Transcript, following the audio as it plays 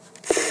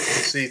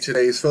see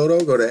today's photo,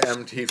 go to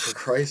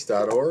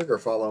mtforchrist.org or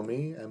follow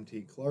me,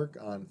 MT Clark,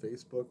 on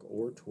Facebook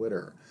or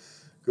Twitter.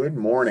 Good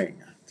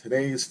morning.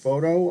 Today's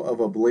photo of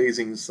a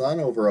blazing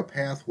sun over a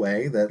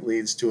pathway that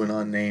leads to an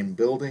unnamed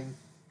building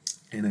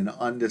in an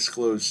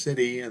undisclosed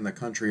city in the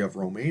country of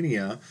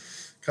Romania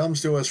comes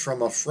to us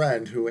from a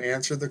friend who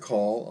answered the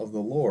call of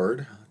the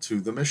Lord to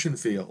the mission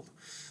field.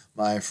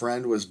 My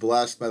friend was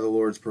blessed by the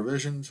Lord's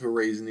provision to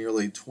raise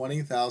nearly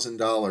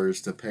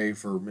 $20,000 to pay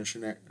for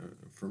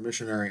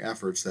missionary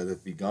efforts that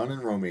have begun in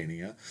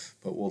Romania,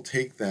 but will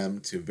take them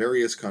to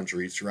various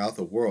countries throughout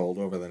the world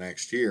over the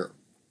next year.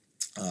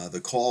 The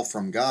call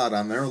from God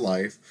on their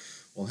life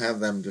will have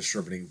them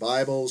distributing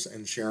Bibles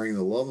and sharing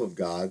the love of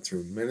God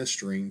through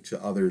ministering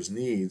to others'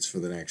 needs for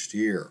the next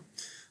year.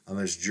 On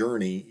this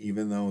journey,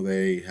 even though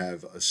they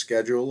have a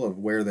schedule of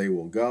where they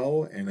will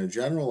go and a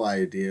general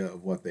idea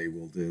of what they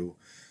will do,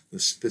 the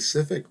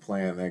specific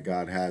plan that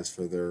God has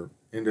for their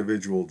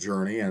individual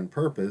journey and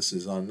purpose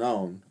is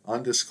unknown,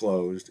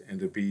 undisclosed, and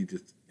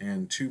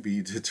to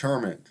be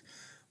determined.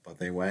 But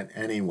they went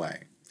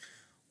anyway.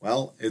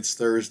 Well, it's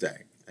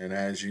Thursday, and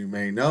as you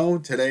may know,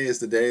 today is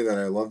the day that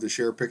I love to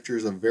share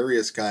pictures of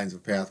various kinds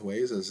of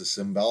pathways as a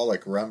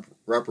symbolic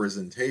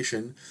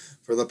representation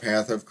for the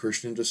path of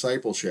Christian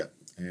discipleship,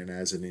 and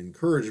as an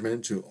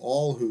encouragement to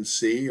all who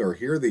see or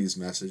hear these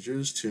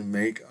messages to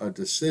make a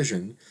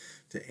decision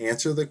to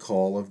answer the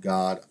call of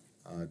God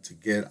to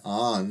get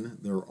on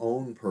their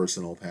own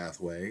personal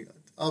pathway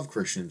of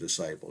Christian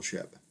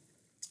discipleship.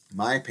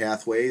 My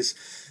pathways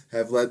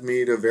have led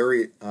me to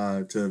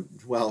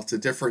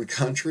different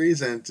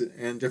countries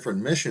and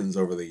different missions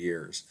over the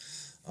years,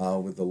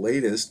 with the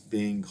latest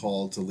being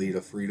called to lead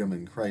a Freedom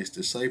in Christ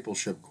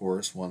discipleship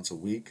course once a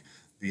week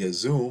via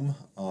Zoom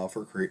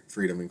for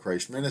Freedom in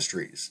Christ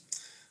Ministries.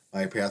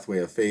 My pathway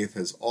of faith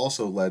has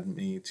also led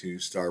me to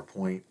Star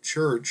Point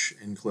Church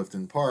in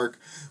Clifton Park,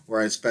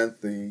 where I spent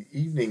the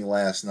evening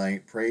last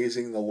night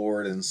praising the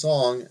Lord in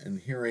song and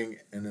hearing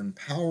an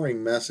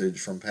empowering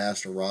message from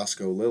Pastor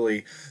Roscoe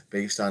Lilly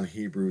based on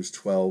Hebrews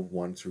 12,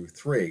 1 through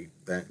 3,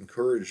 that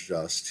encouraged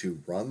us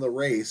to run the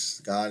race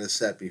God has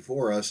set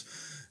before us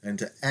and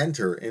to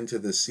enter into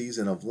the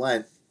season of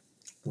Lent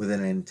with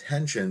an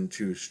intention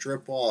to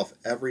strip off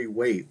every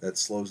weight that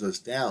slows us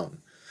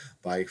down,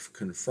 by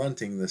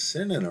confronting the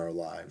sin in our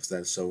lives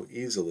that so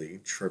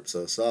easily trips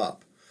us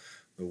up.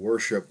 The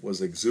worship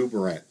was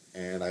exuberant,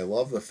 and I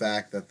love the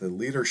fact that the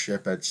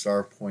leadership at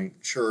Star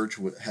Point Church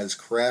has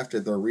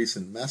crafted their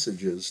recent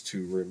messages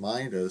to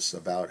remind us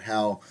about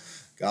how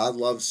God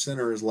loves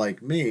sinners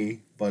like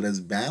me, but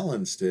has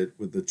balanced it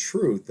with the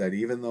truth that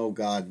even though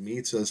God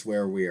meets us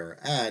where we are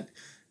at,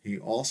 He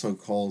also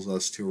calls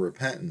us to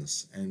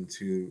repentance and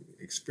to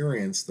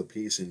experience the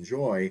peace and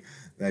joy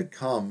that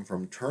come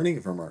from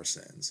turning from our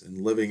sins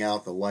and living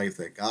out the life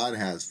that God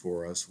has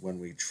for us when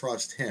we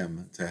trust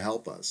Him to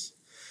help us.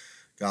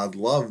 God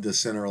loved a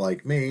sinner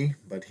like me,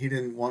 but He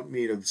didn't want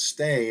me to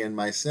stay in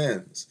my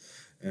sins.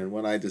 And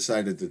when I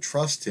decided to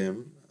trust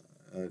Him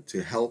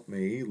to help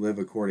me live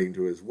according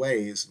to His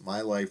ways,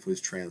 my life was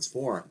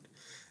transformed.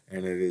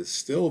 And it is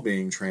still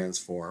being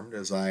transformed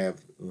as I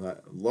have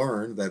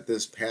learned that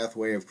this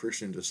pathway of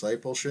Christian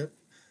discipleship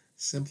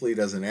simply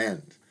doesn't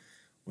end.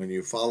 When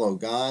you follow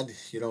God,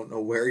 you don't know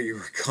where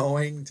you're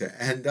going to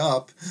end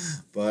up,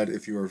 but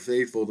if you are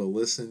faithful to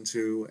listen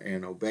to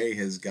and obey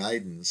His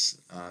guidance,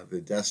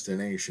 the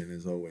destination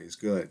is always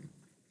good.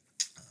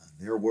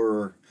 There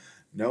were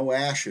no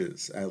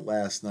ashes at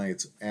last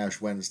night's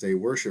Ash Wednesday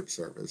worship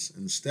service.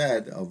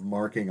 Instead of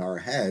marking our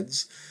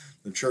heads,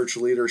 the church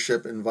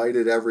leadership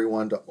invited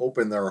everyone to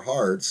open their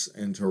hearts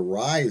and to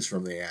rise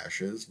from the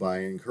ashes by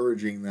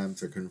encouraging them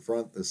to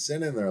confront the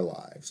sin in their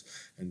lives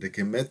and to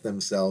commit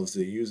themselves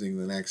to using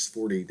the next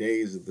 40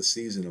 days of the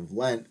season of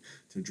Lent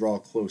to draw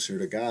closer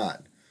to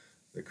God.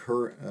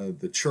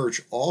 The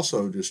church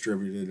also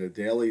distributed a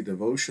daily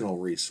devotional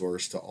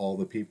resource to all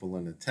the people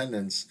in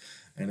attendance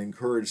and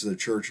encouraged the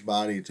church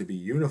body to be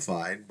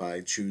unified by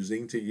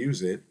choosing to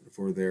use it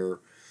for their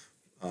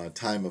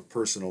time of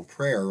personal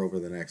prayer over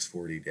the next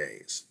 40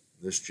 days.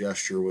 This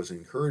gesture was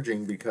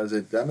encouraging because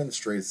it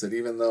demonstrates that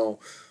even though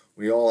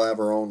we all have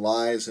our own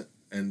lives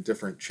and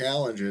different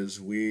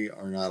challenges, we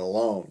are not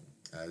alone.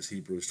 As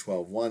Hebrews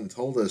 12:1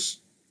 told us,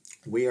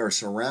 we are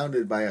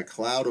surrounded by a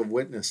cloud of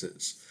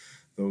witnesses,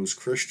 those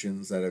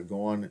Christians that have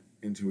gone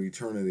into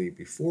eternity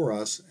before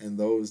us and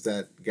those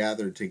that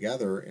gathered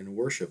together in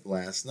worship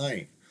last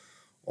night,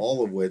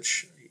 all of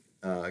which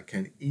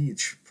can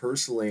each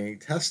personally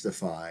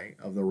testify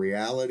of the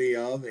reality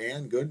of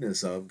and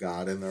goodness of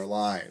God in their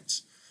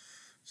lives.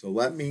 So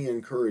let me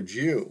encourage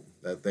you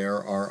that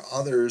there are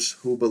others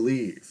who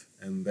believe,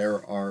 and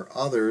there are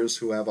others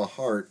who have a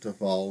heart to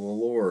follow the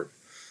Lord.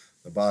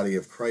 The body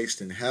of Christ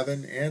in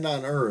heaven and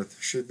on earth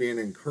should be an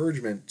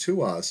encouragement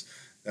to us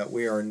that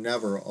we are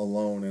never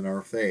alone in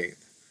our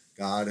faith.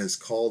 God has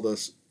called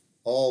us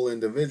all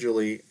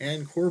individually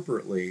and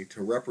corporately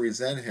to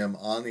represent Him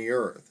on the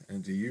earth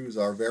and to use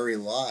our very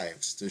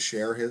lives to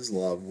share His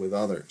love with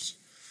others.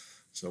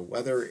 So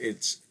whether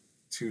it's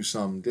to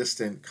some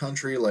distant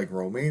country like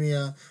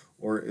Romania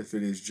or if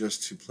it is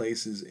just to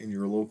places in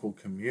your local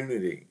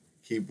community.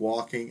 Keep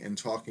walking and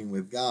talking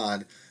with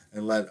God,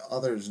 and let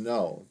others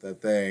know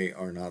that they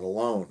are not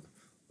alone.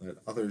 Let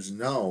others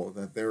know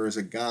that there is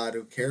a God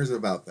who cares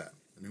about them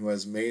and who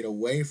has made a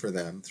way for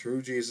them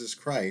through Jesus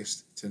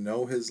Christ to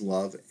know his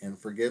love and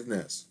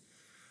forgiveness.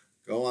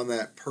 Go on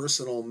that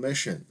personal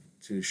mission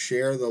to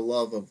share the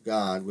love of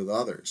God with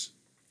others,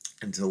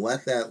 and to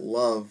let that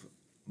love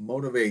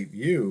motivate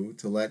you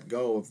to let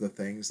go of the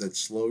things that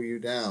slow you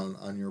down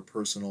on your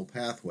personal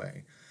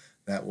pathway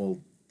that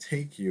will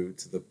take you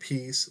to the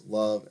peace,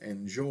 love,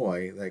 and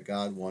joy that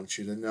God wants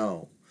you to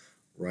know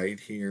right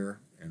here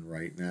and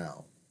right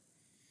now.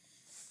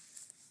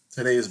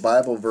 Today's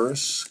Bible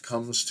verse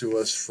comes to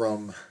us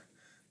from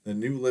the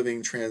New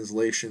Living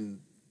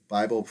Translation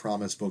Bible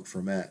Promise Book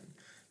for Men.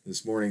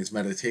 This morning's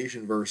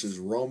meditation verse is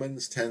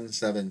Romans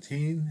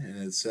 10:17,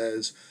 and it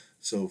says,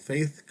 "So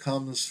faith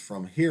comes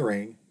from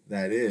hearing,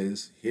 that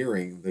is,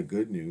 hearing the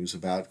good news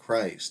about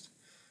Christ."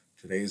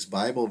 Today's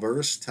Bible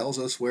verse tells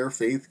us where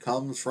faith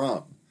comes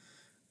from.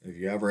 If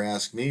you ever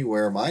ask me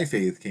where my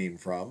faith came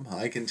from,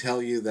 I can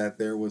tell you that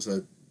there was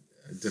a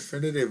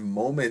definitive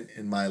moment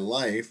in my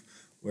life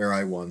where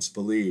I once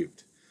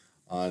believed.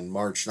 On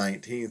March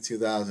 19,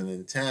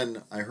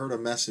 2010, I heard a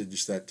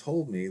message that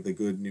told me the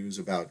good news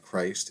about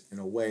Christ in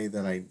a way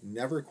that I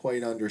never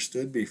quite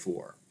understood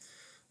before.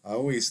 I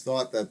always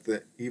thought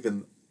that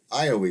even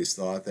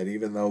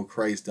though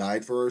Christ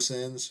died for our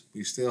sins,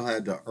 we still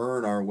had to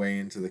earn our way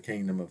into the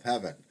kingdom of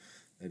heaven.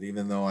 That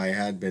even though I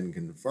had been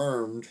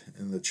confirmed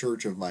in the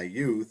church of my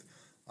youth,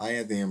 I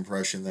had the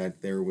impression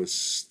that there was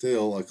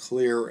still a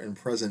clear and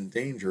present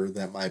danger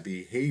that my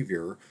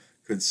behavior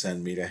could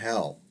send me to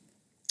hell.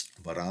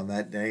 But on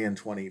that day in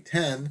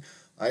 2010,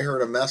 I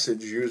heard a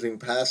message using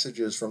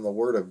passages from the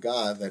Word of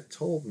God that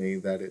told me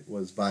that it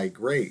was by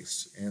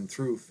grace and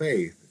through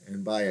faith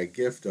and by a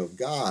gift of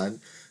God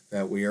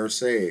that we are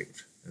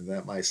saved, and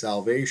that my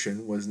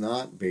salvation was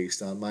not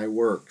based on my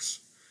works.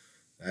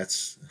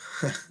 That's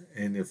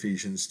in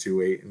Ephesians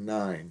 2:8 and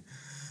 9.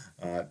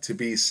 To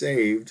be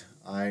saved,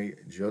 I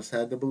just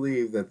had to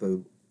believe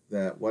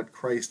that what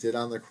Christ did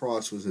on the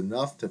cross was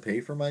enough to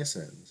pay for my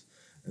sins,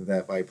 and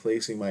that by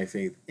placing my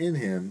faith in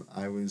him,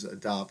 I was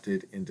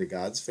adopted into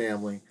God's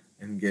family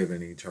and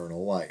given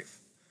eternal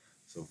life.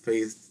 So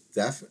faith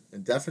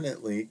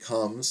definitely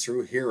comes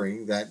through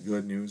hearing that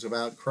good news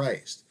about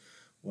Christ.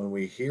 When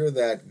we hear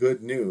that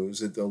good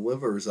news, it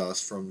delivers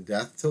us from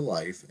death to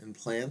life and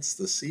plants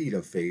the seed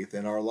of faith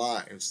in our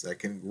lives that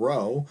can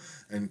grow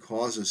and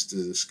cause us to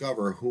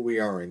discover who we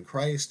are in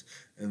Christ,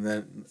 and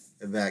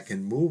that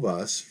can move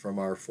us from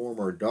our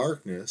former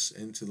darkness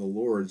into the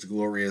Lord's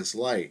glorious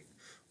light,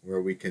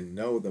 where we can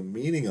know the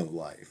meaning of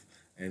life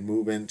and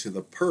move into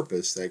the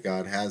purpose that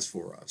God has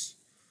for us.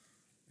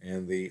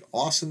 And the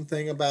awesome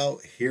thing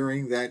about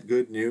hearing that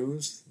good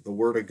news, the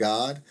Word of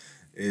God,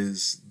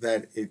 is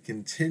that it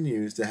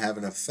continues to have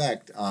an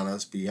effect on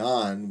us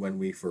beyond when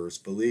we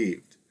first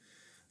believed.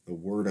 The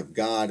Word of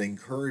God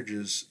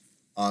encourages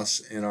us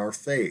in our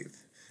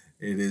faith.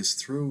 It is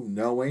through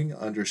knowing,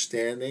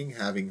 understanding,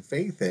 having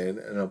faith in,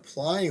 and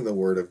applying the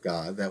Word of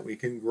God that we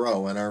can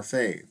grow in our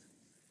faith.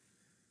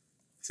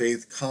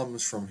 Faith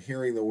comes from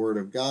hearing the Word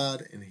of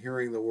God, and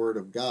hearing the Word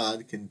of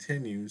God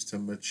continues to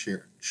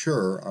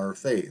mature our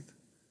faith.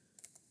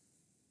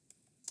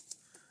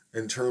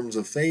 In terms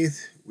of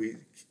faith, we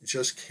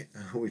just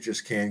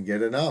can't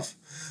get enough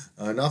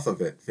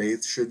of it.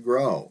 Faith should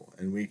grow,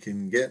 and we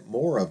can get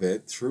more of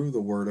it through the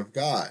Word of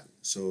God.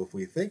 So if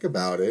we think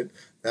about it,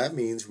 that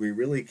means we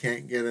really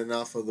can't get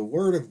enough of the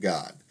Word of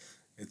God.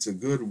 It's a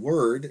good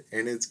word,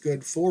 and it's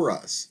good for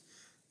us.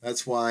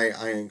 That's why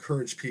I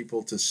encourage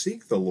people to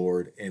seek the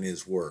Lord in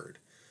His Word.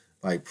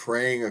 By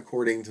praying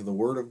according to the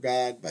Word of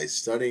God, by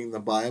studying the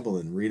Bible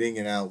and reading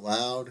it out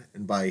loud,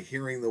 and by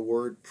hearing the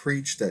Word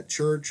preached at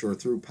church or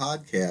through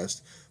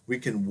podcast, we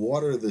can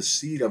water the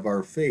seed of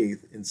our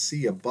faith and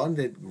see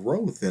abundant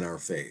growth in our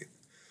faith.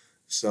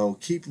 So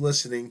keep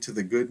listening to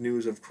the good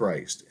news of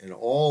Christ and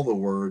all the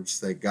words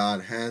that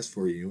God has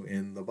for you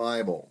in the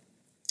Bible,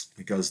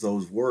 because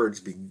those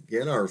words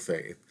begin our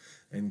faith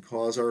and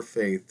cause our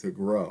faith to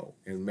grow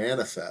and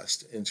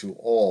manifest into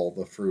all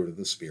the fruit of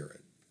the Spirit.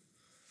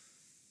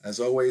 As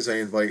always, I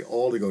invite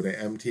all to go to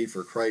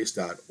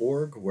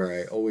mtforchrist.org, where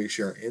I always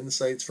share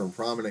insights from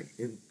prominent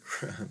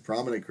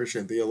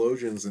Christian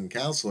theologians and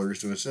counselors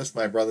to assist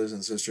my brothers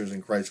and sisters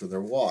in Christ with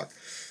their walk.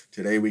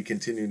 Today we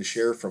continue to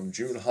share from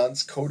June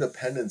Hunt's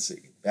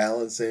Codependency,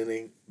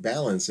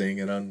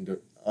 Balancing an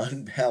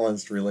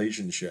Unbalanced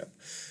Relationship.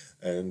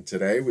 And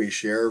today we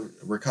share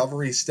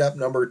recovery step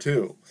number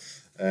 2.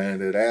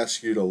 And it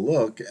asks you to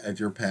look at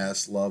your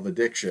past love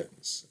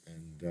addictions.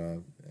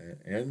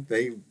 And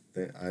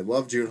I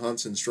love June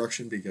Hunt's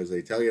instruction because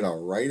they tell you to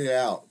write it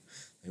out.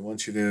 They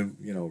want you to,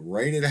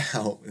 write it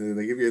out.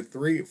 They give you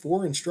 3,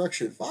 4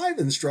 instructions, 5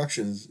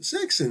 instructions,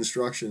 6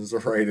 instructions to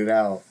write it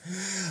out.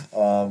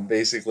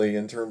 Basically,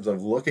 in terms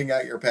of looking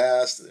at your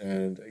past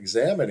and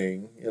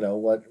examining,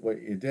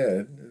 what you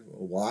did,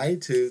 why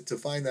to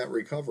find that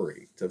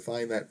recovery, to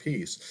find that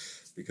peace.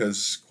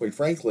 because quite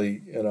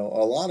frankly, a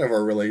lot of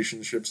our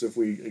relationships, if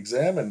we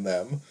examine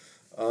them,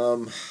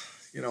 um,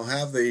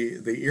 have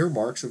the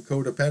earmarks of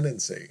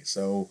codependency.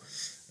 So,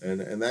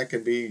 and that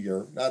can be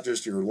not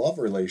just your love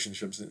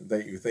relationships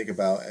that you think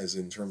about as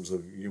in terms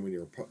of you and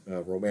your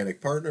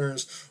romantic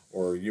partners,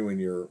 or you and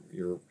your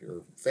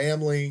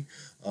family,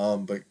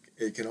 but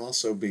it can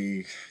also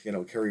be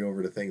carry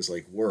over to things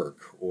like work,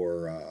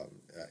 or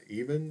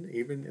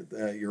even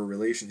your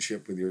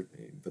relationship with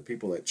the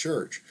people at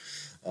church,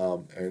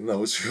 and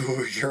those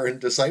who you're in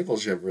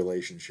discipleship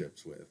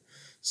relationships with.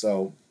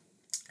 So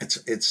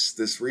it's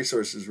this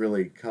resource has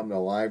really come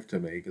alive to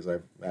me because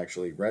I've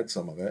actually read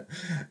some of it,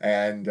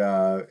 and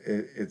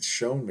it's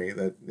shown me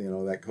that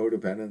that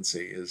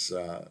codependency is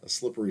a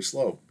slippery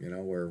slope.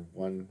 Where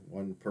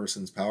one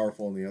person's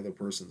powerful and the other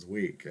person's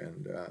weak,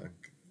 and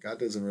God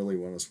doesn't really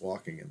want us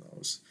walking in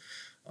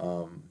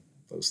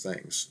those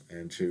things,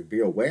 and to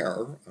be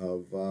aware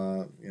of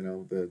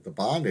the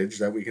bondage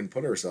that we can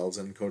put ourselves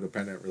in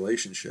codependent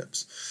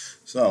relationships.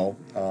 So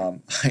I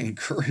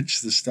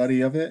encourage the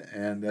study of it,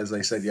 and as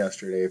I said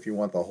yesterday, if you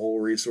want the whole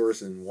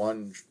resource in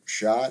one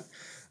shot,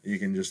 you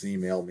can just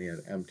email me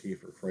at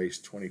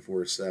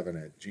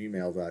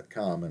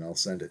mtforchrist247@gmail.com, and I'll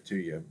send it to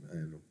you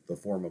in the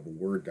form of a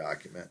Word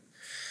document.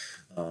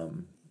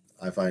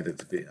 I found it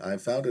to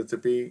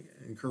be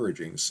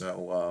encouraging,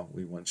 so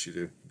we want you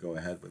to go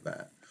ahead with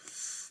that.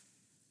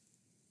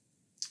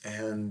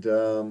 And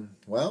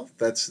well,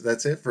 that's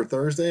it for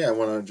Thursday. I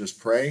want to just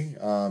pray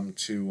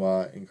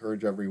to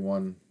encourage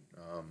everyone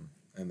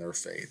in their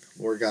faith.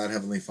 Lord God,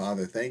 Heavenly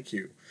Father, thank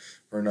you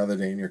for another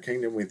day in your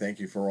kingdom. We thank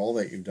you for all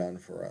that you've done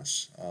for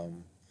us.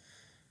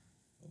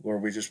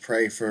 Lord, we just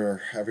pray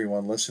for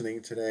everyone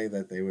listening today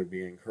that they would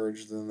be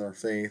encouraged in their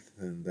faith,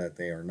 and that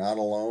they are not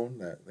alone,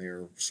 that they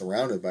are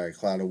surrounded by a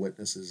cloud of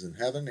witnesses in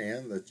heaven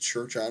and the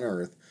church on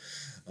earth.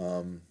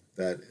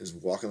 That is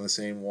walking the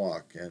same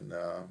walk, and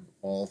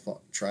all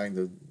trying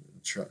to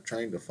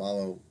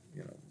follow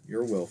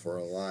your will for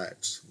our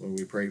lives. Lord,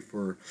 we pray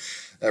for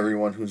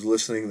everyone who's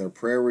listening, their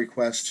prayer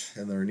requests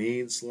and their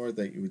needs, Lord,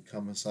 that you would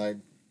come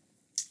aside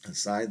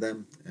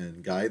them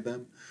and guide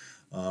them.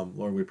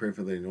 Lord, we pray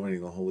for the anointing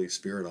of the Holy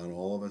Spirit on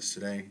all of us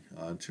today,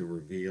 to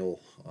reveal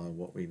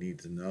what we need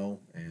to know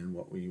and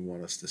what you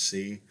want us to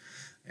see,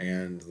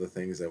 and the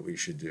things that we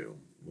should do.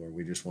 Lord,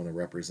 we just want to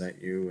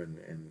represent you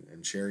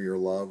and share your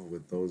love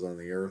with those on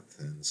the earth,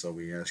 and so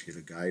we ask you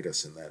to guide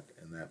us in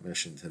that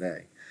mission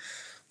today.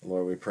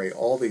 Lord, we pray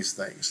all these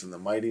things in the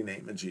mighty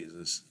name of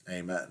Jesus.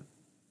 Amen.